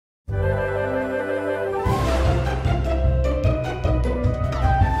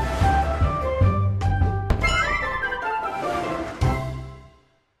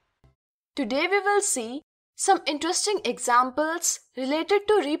Today we will see some interesting examples related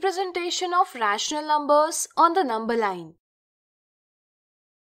to representation of rational numbers on the number line.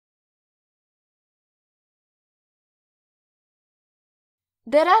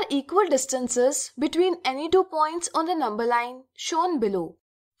 There are equal distances between any two points on the number line shown below.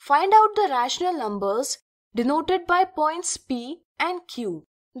 Find out the rational numbers denoted by points P and Q.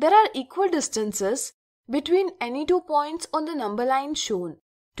 There are equal distances between any two points on the number line shown.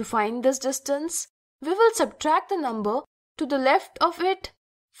 To find this distance, we will subtract the number to the left of it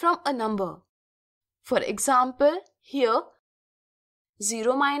from a number. For example, here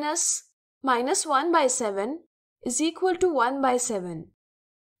 0 minus 1 by 7 is equal to 1 by 7.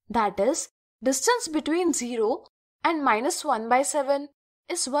 That is, distance between 0 and minus 1 by 7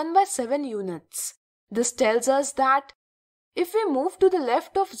 is 1 by 7 units. This tells us that if we move to the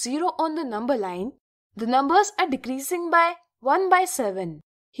left of 0 on the number line, the numbers are decreasing by 1 by 7.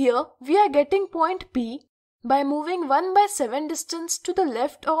 Here we are getting point P by moving 1 by 7 distance to the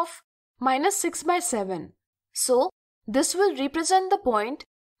left of minus 6 by 7. So this will represent the point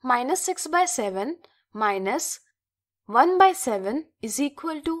minus 6 by 7 minus 1 by 7 is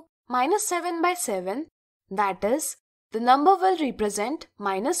equal to minus 7 by 7. That is, the number will represent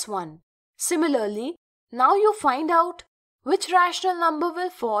minus 1. Similarly, now you find out which rational number will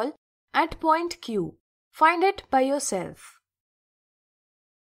fall at point Q. Find it by yourself.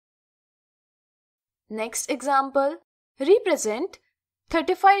 Next example, represent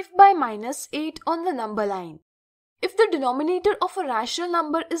 35 by minus 8 on the number line. If the denominator of a rational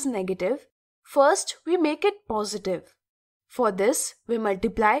number is negative, first we make it positive. For this, we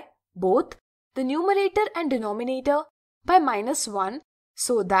multiply both the numerator and denominator by minus 1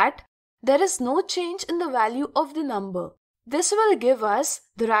 so that there is no change in the value of the number. This will give us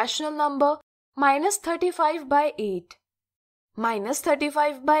the rational number minus 35 by 8. Minus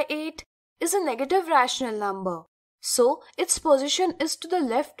 35 by 8 is a negative rational number, so its position is to the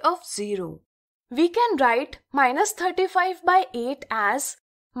left of 0. We can write minus 35 by 8 as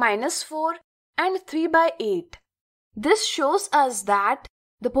minus 4 and 3 by 8. This shows us that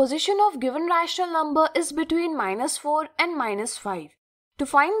the position of given rational number is between minus 4 and minus 5. To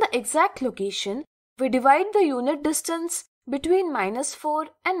find the exact location, we divide the unit distance between minus 4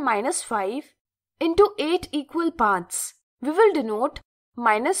 and minus 5 into 8 equal parts. We will denote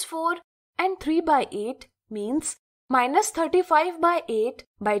minus 4 and 3 by 8 means minus 35 by 8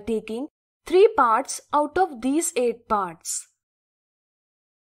 by taking 3 parts out of these 8 parts.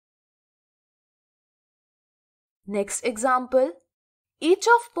 Next example, each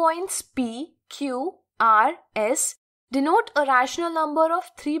of points P, Q, R, S denote a rational number of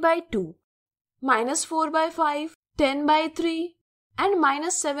 3 by 2, minus 4 by 5, 10 by 3 and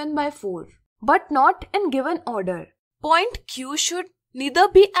minus 7 by 4, but not in given order. Point Q should neither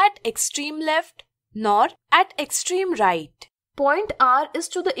be at extreme left nor at extreme right. Point R is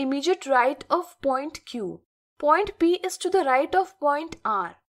to the immediate right of point Q. Point P is to the right of point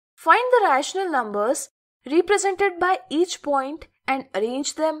R. Find the rational numbers represented by each point and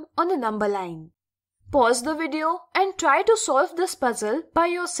arrange them on the number line. Pause the video and try to solve this puzzle by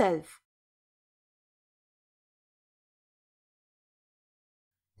yourself.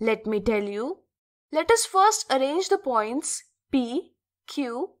 Let me tell you. Let us first arrange the points P,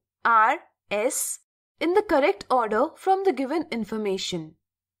 Q, R, S in the correct order from the given information.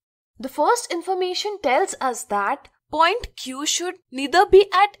 The first information tells us that point Q should neither be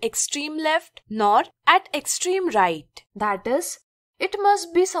at extreme left nor at extreme right. That is, it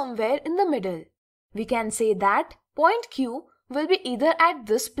must be somewhere in the middle. We can say that point Q will be either at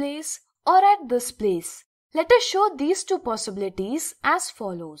this place or at this place. Let us show these two possibilities as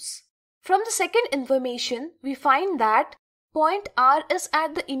follows. From the second information, we find that point R is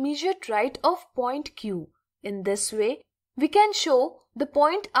at the immediate right of point Q. In this way, we can show the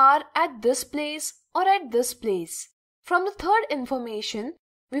point R at this place or at this place. From the third information,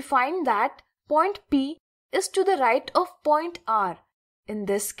 we find that point P is to the right of point R. In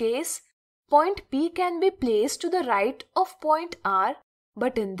this case, point P can be placed to the right of point R,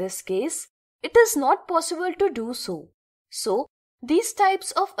 but in this case, it is not possible to do so. So, these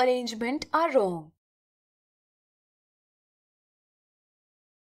types of arrangement are wrong.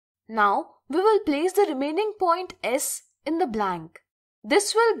 Now, we will place the remaining point S in the blank.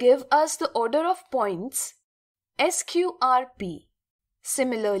 This will give us the order of points SQRP.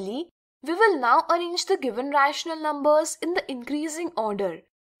 Similarly, we will now arrange the given rational numbers in the increasing order.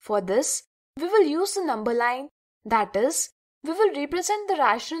 For this, we will use the number line, that is, we will represent the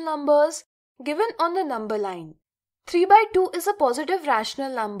rational numbers given on the number line. 3 by 2 is a positive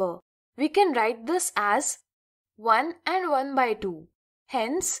rational number. We can write this as 1 and 1 by 2.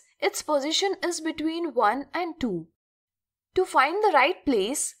 Hence, its position is between 1 and 2. To find the right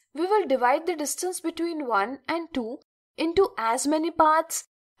place, we will divide the distance between 1 and 2 into as many parts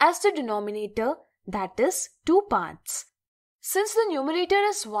as the denominator, that is 2 parts. Since the numerator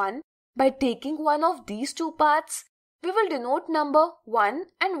is 1, by taking one of these 2 parts, we will denote number 1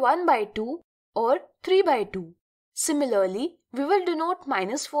 and 1 by 2 or 3 by 2. Similarly, we will denote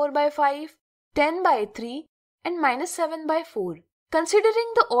minus 4 by 5, 10 by 3 and minus 7 by 4.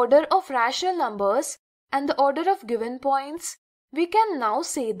 Considering the order of rational numbers and the order of given points, we can now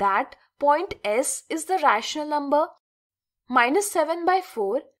say that point S is the rational number, minus 7 by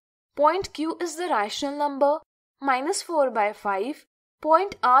 4, point Q is the rational number, minus 4 by 5,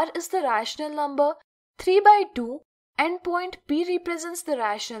 point R is the rational number, 3 by 2, and point P represents the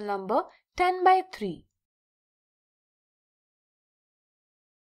rational number 10 by 3.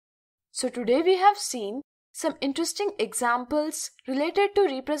 So today we have seen some interesting examples related to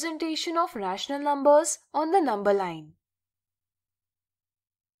representation of rational numbers on the number line.